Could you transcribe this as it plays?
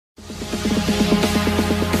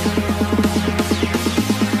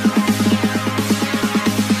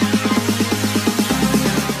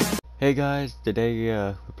Hey guys, today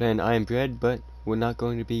we're playing I Am Bread, but we're not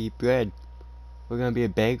going to be bread. We're going to be a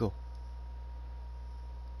bagel.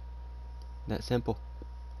 That simple.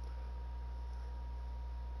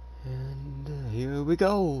 And here we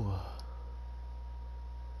go.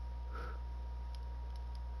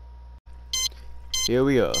 Here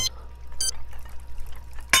we are.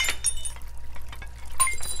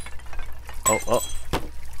 Oh.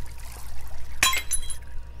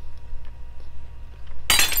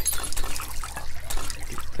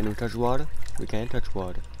 Can we touch water? We can't touch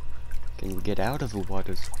water. Can we get out of the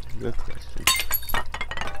water? Is your question.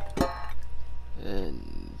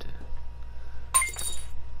 And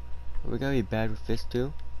are we gonna be bad with this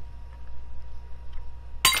too?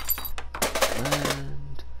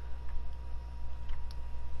 And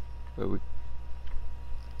where we?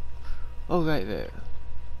 Oh, right there.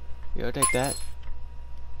 Yeah, I'll take that.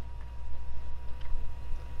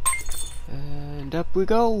 And up we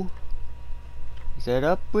go. He said,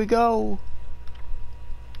 up we go.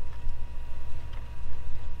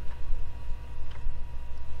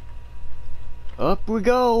 Up we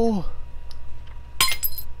go.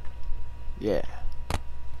 Yeah.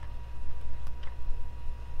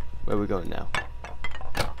 Where are we going now?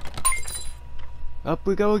 Up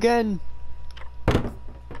we go again.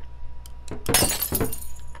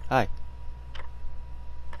 Hi.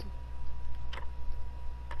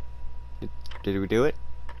 Did we do it?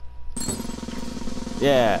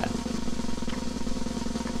 Yeah.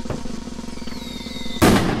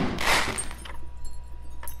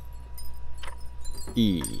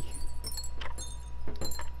 E.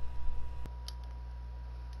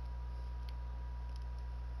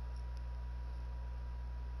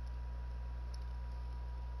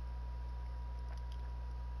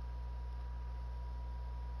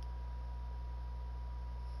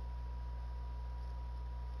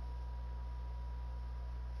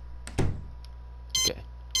 Okay.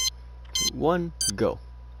 1, go.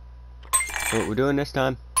 Know what we're doing this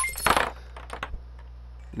time?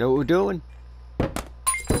 Know what we're doing?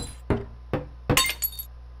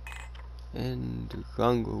 And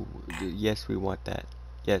Congo, yes, we want that.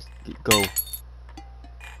 Yes, go.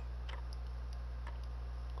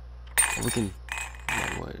 We can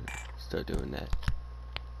start doing that.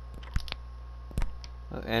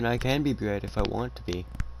 And I can be bread if I want to be.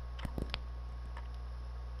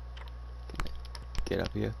 Get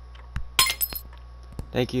up here.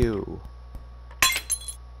 Thank you.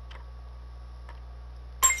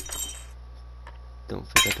 Don't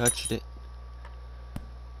think I touched it.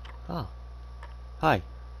 Oh. Hi.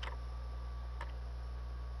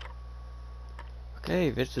 Okay,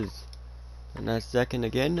 this is a nice second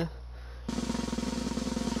again.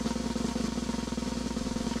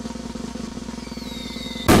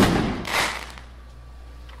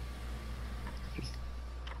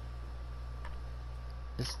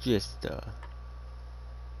 Let's just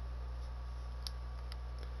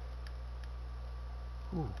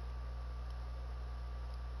ooh.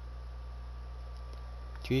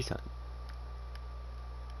 Trees hunt.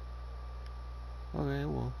 Okay,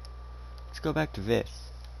 well, let's go back to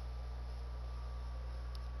this.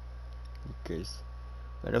 Because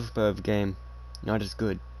that other part of the game, not as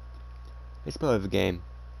good. This part of the game,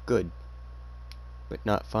 good, but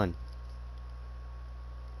not fun.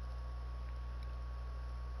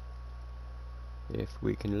 If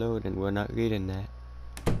we can load, and we're not reading that.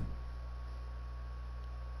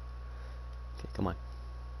 Okay, come on.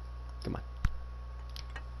 Come on.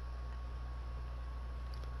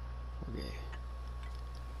 Okay.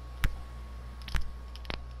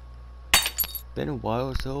 Been a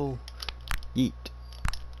while, so yeet.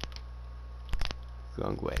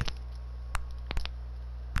 Wrong way.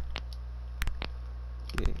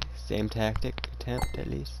 Okay, same tactic, attempt at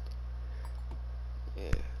least.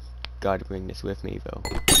 Yeah. Gotta bring this with me though.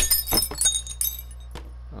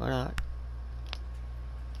 Or not.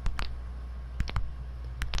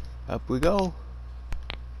 Up we go.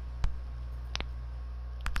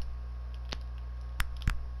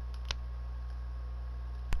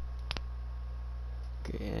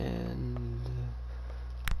 Okay, and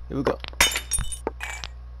here we go.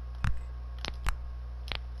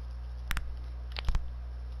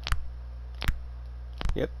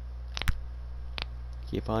 Yep.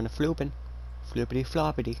 Keep on flooping. Floopity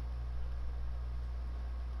floppity.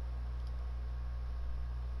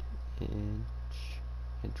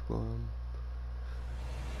 Inchworm.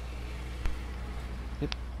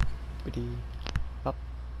 Hippity.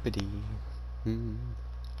 Hoppity. Can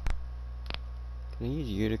I use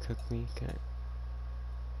you to cook me? Can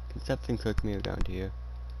Can something cook me around here?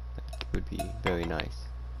 That would be very nice.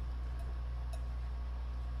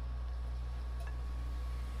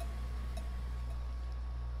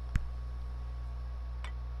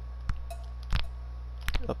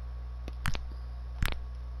 Up.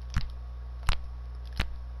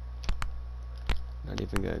 Not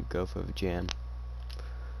even gonna go for the jam.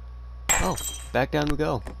 Oh, back down we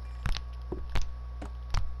go.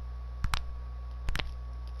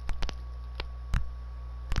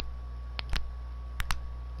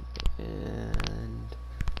 And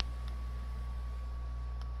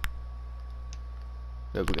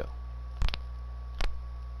there we go.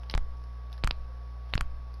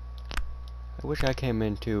 I wish I came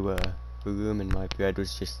into the room and my bed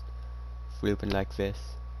was just flooping like this.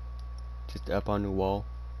 Just up on the wall.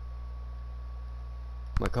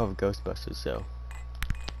 I call it Ghostbusters, so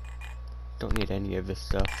don't need any of this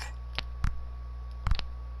stuff.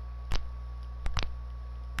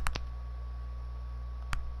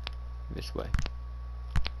 This way.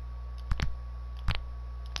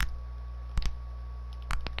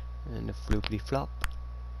 And a floopity flop.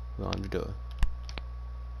 We're on the door.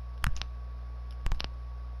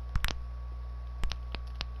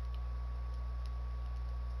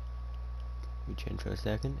 We change for a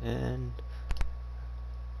second and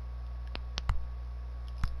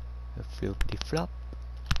a floopity flop.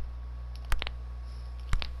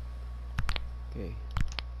 Okay.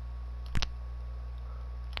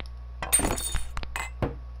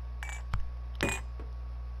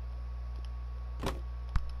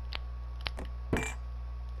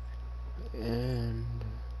 And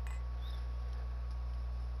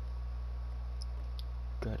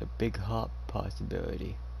got a big hop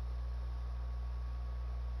possibility.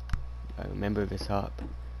 I remember this hop.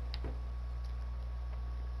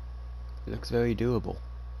 It looks very doable.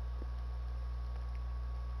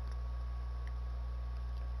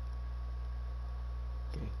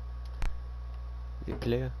 Okay. Is it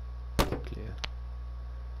clear? Clear.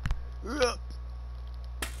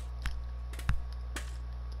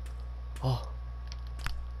 Oh.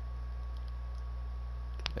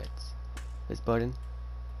 Let's this button.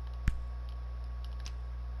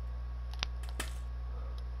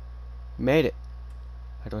 Made it.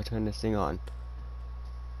 How do I turn this thing on?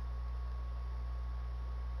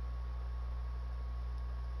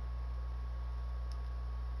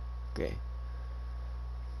 Okay.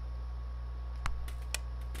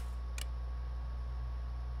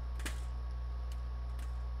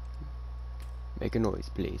 Make a noise,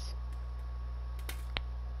 please.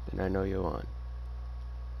 Then I know you're on.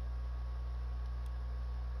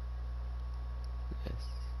 Yes.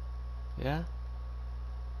 Yeah?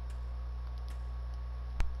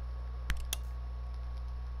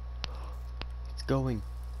 It's going.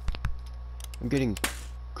 I'm getting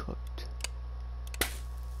cooked.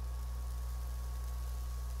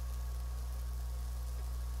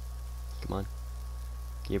 Come on.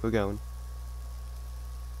 Keep it going.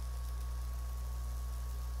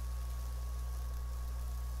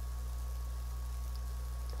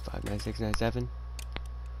 59697.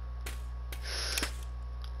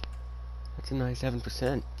 That's a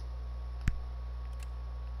 97%.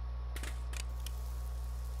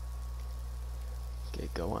 Okay,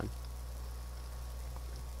 go on.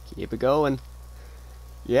 Keep it going.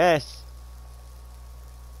 Yes.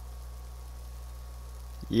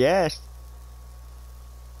 Yes.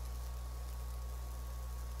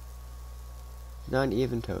 Not an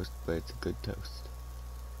even toast, but it's a good toast.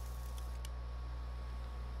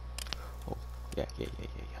 Oh, yeah.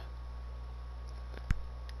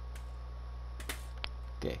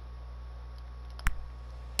 Okay.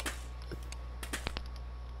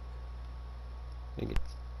 I think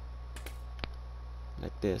it's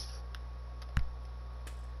like this.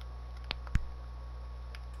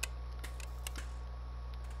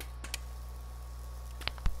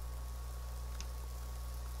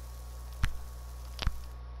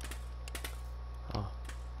 Oh,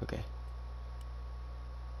 okay.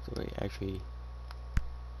 So we actually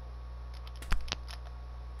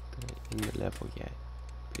got it in the level yet,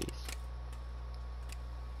 please.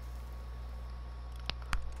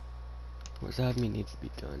 What's that mean needs to be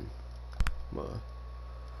done more.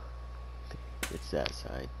 Okay, it's that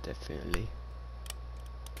side, definitely.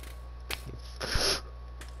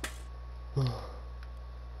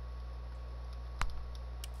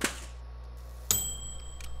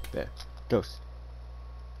 There, toast.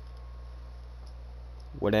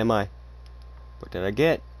 What am I? What did I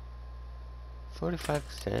get?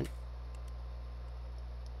 45%.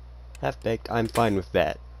 Half baked. I'm fine with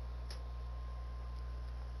that.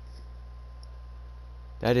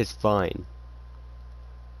 That is fine.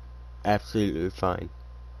 Absolutely fine.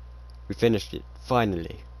 We finished it,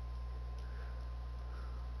 finally.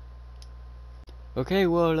 Okay,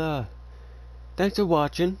 well, thanks for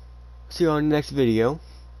watching. See you on the next video.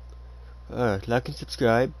 Like and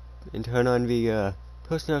subscribe, and turn on the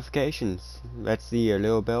post notifications. That's the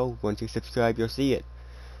little bell. Once you subscribe, you'll see it.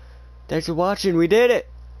 Thanks for watching. We did it.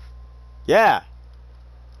 Yeah.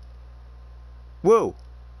 Woo.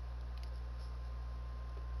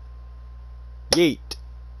 Yeet.